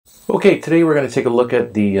Okay, today we're going to take a look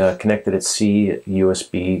at the connected at sea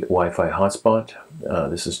USB Wi-Fi hotspot.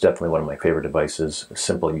 This is definitely one of my favorite devices.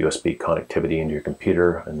 Simple USB connectivity into your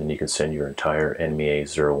computer, and then you can send your entire NMEA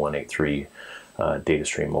 0183 data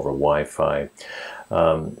stream over Wi-Fi. It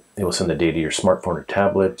will send the data to your smartphone or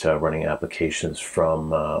tablet, running applications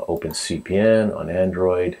from OpenCPN on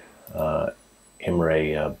Android,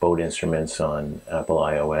 Imray Boat Instruments on Apple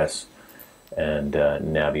iOS, and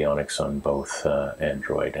Navionics on both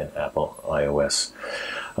Android and Apple iOS,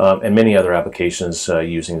 and many other applications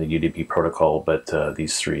using the UDP protocol, but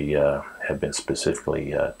these three have been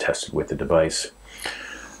specifically tested with the device.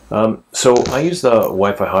 So I use the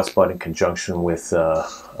Wi-Fi hotspot in conjunction with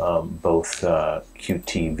both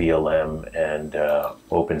Qt VLM and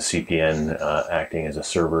OpenCPN acting as a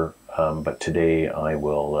server, but today I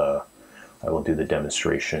will do the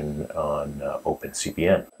demonstration on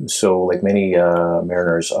OpenCPN. So, like many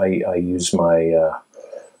mariners, I use my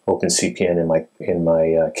OpenCPN in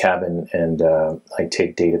my cabin, and I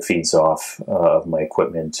take data feeds off of my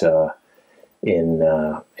equipment in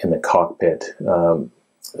the cockpit.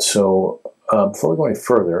 So before we go any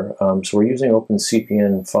further, so we're using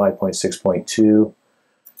OpenCPN 5.6.2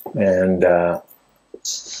 and a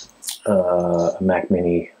Mac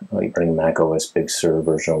Mini running Mac OS Big Sur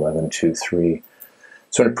version 11.2.3.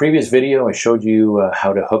 So in a previous video, I showed you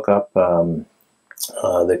how to hook up the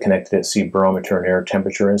connected at sea barometer and air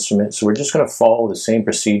temperature instrument. So we're just going to follow the same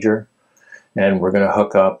procedure, and we're going to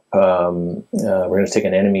hook up. We're going to take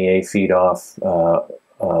an NMEA feed off the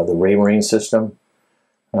Raymarine system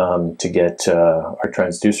to get our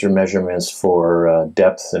transducer measurements for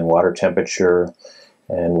depth and water temperature.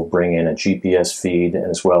 And we'll bring in a GPS feed, and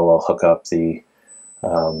as well I'll hook up the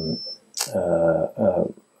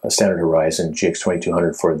Standard Horizon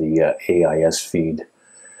GX2200 for the AIS feed.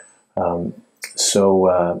 Well,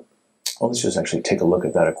 let's just actually take a look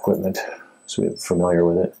at that equipment so we're familiar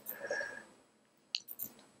with it.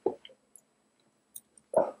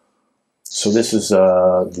 So this is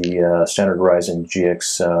the Standard Horizon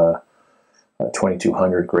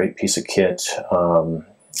GX2200, great piece of kit,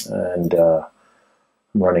 and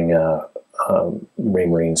I'm running a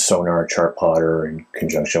Raymarine sonar chart plotter in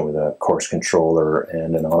conjunction with a course controller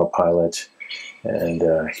and an autopilot. And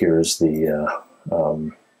here's the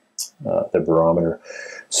barometer.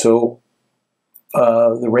 So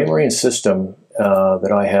the Raymarine system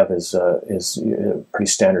that I have is a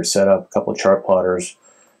pretty standard setup. A couple of chart plotters,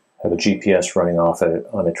 have a GPS running off it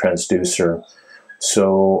on a transducer.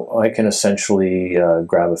 So I can essentially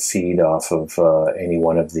grab a feed off of any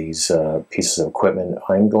one of these pieces of equipment.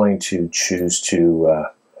 I'm going to choose to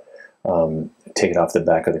take it off the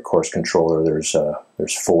back of the course controller. There's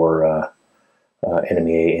four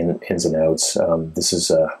NMEA ins and outs. This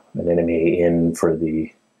is an NMEA in for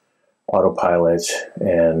the autopilot,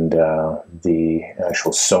 and the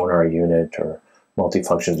actual sonar unit or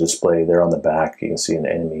multifunction display there on the back. You can see an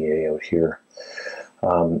NMEA out here.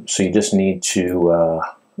 So you just need to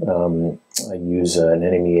use an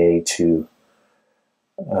NMEA to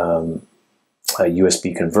a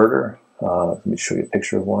USB converter. Let me show you a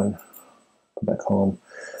picture of one. Go back home.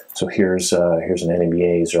 So here's an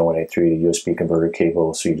NMEA 0183 to USB converter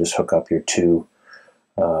cable. So you just hook up your two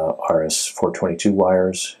RS422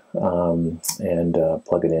 wires and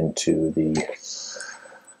plug it into the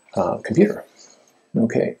computer.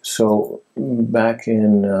 Okay, so back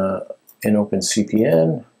in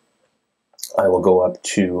OpenCPN, I will go up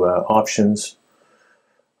to options.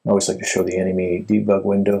 I always like to show the NMEA debug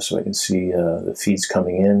window so I can see the feeds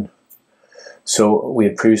coming in. So we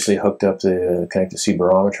had previously hooked up the connected sea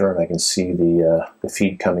barometer, and I can see the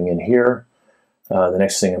feed coming in here. The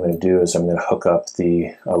next thing I'm going to do is I'm going to hook up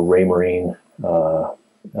the Raymarine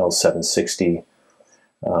L760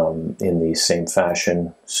 in the same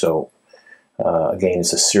fashion. So again,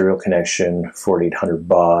 it's a serial connection, 4800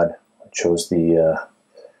 baud. Chose the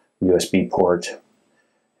USB port,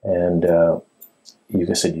 and like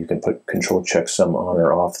I said, you can put control checksum on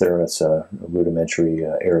or off there. That's a rudimentary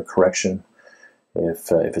error correction.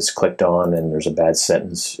 If it's clicked on and there's a bad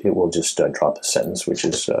sentence, it will just drop the sentence, which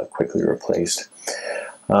is quickly replaced.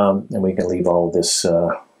 And we can leave all of this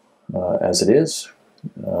as it is.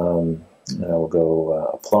 And I will go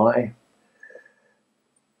apply.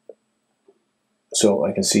 So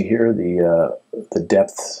I can see here the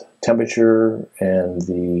depth, temperature, and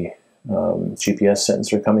the GPS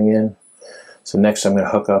sentence are coming in. So next I'm going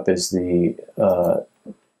to hook up is the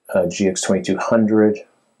GX2200.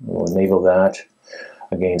 We'll enable that.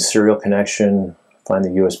 Again, serial connection, find the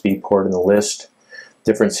USB port in the list.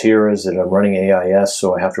 Difference here is that I'm running AIS,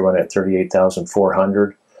 so I have to run it at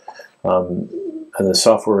 38,400. the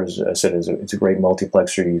software, as I said, it's a great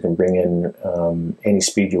multiplexer. You can bring in any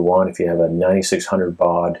speed you want. If you have a 9600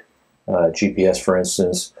 baud GPS, for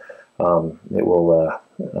instance, it will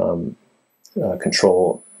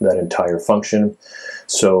control that entire function.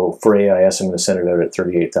 So for AIS, I'm going to send it out at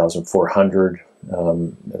 38,400.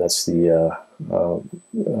 That's the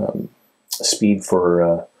speed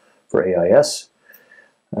for AIS.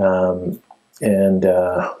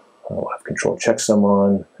 I'll have control checksum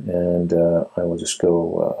on, and I will just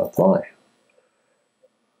go apply.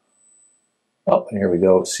 Oh, and here we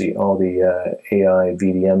go. See all the AI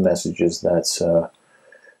VDM messages. That's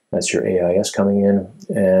your AIS coming in,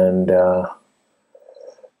 and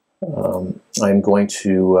I'm going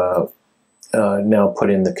to now put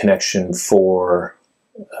in the connection for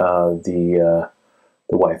the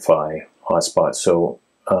Wi-Fi hotspot. So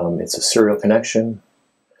it's a serial connection.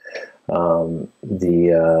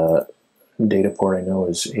 The data port I know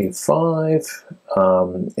is A5,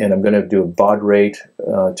 and I'm going to do a baud rate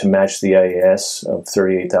to match the AIS of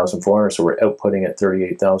 38,400. So we're outputting at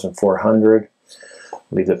 38,400.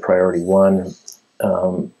 Leave the priority 1.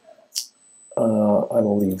 I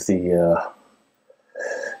will leave the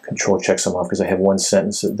control checksum off because I have one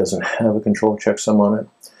sentence that doesn't have a control checksum on it.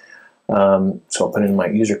 So I'll put in my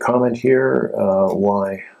user comment here,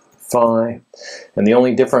 Wi-Fi. And the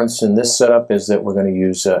only difference in this setup is that we're going to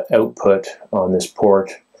use output on this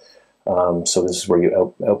port. So this is where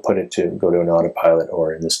you output it to go to an autopilot,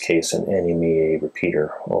 or in this case an NMEA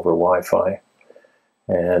repeater over Wi-Fi.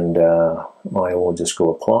 And I will just go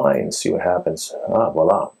apply and see what happens.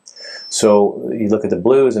 Voila. So you look at the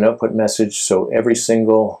blue as an output message. So every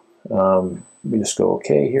single, we just go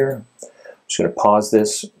OK here. I'm just going to pause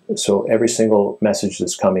this. So every single message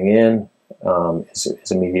that's coming in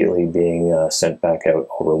is immediately being sent back out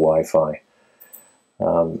over Wi-Fi.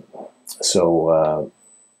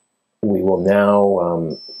 We will now,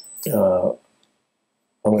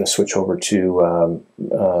 I'm going to switch over to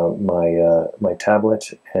my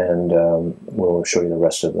tablet, and we'll show you the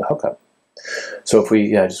rest of the hookup. So if we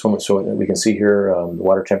just want, so we can see here the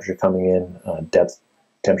water temperature coming in, depth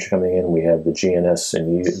temperature coming in. We have the GNS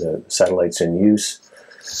and the satellites in use,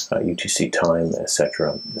 UTC time,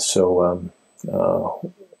 etc. So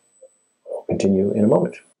I'll continue in a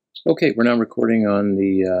moment. Okay, we're now recording on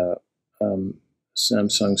the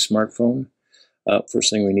Samsung smartphone. First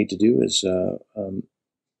thing we need to do is go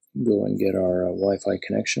and get our Wi-Fi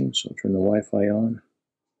connection. So turn the Wi-Fi on.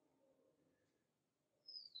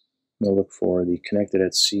 We'll look for the connected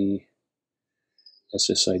at sea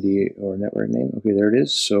SSID or network name. Okay, there it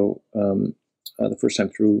is. So the first time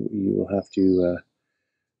through, you will have to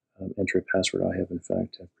enter a password. I have, in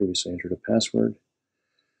fact, previously entered a password.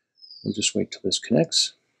 We'll just wait till this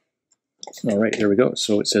connects. All right, there we go.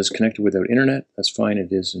 So it says connected without internet. That's fine.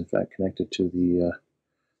 It is, in fact, connected to the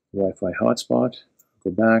Wi-Fi hotspot. Go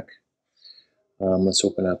back. Let's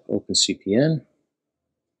open up OpenCPN.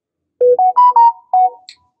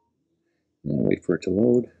 And wait for it to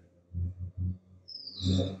load.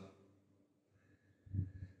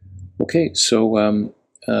 Okay, so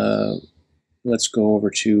let's go over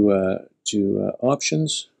to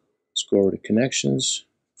options. Let's go over to connections,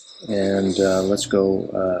 and let's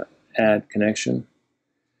go add connection.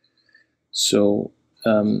 So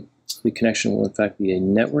the connection will in fact be a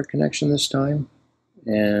network connection this time,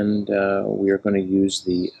 and we are going to use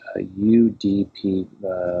the UDP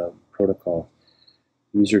protocol,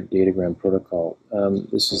 user datagram protocol.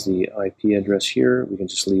 This is the IP address here. We can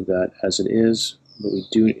just leave that as it is, but we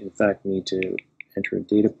do in fact need to enter a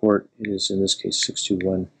data port. It is in this case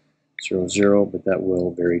 62100, but that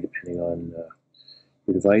will vary depending on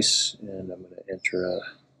your device. And I'm going to enter a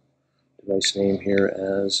device name here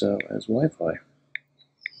as Wi-Fi.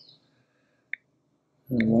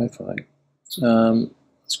 Wi-Fi.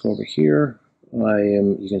 Let's go over here.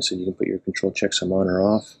 You can put your control checksum on or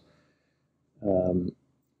off.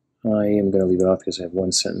 I am going to leave it off because I have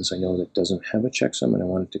one sentence I know that doesn't have a checksum and I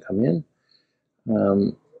want it to come in.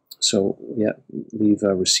 So yeah, leave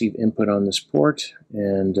receive input on this port,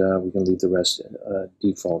 and we can leave the rest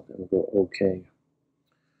default, and we'll go OK.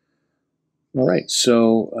 All right,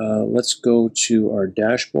 so let's go to our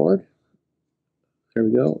dashboard. There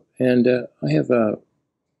we go, and I have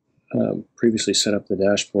previously set up the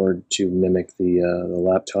dashboard to mimic the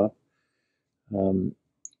laptop,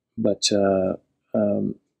 but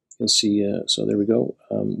you'll see. So there we go.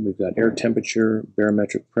 We've got air temperature,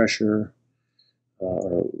 barometric pressure.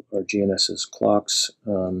 Our GNSS clocks.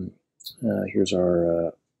 Here's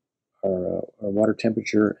our water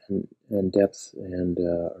temperature and depth, and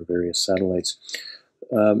our various satellites.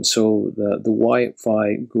 So the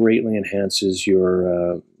Wi-Fi greatly enhances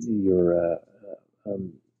your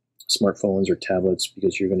smartphones or tablets,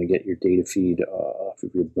 because you're going to get your data feed off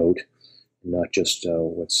of your boat, and not just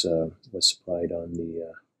what's supplied on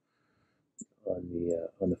the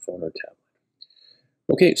phone or tablet.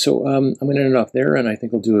 Okay, so I'm going to end it off there, and I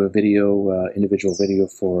think I'll do a video, individual video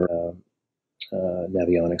for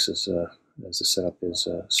Navionics, as the setup is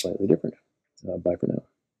slightly different. Bye for now.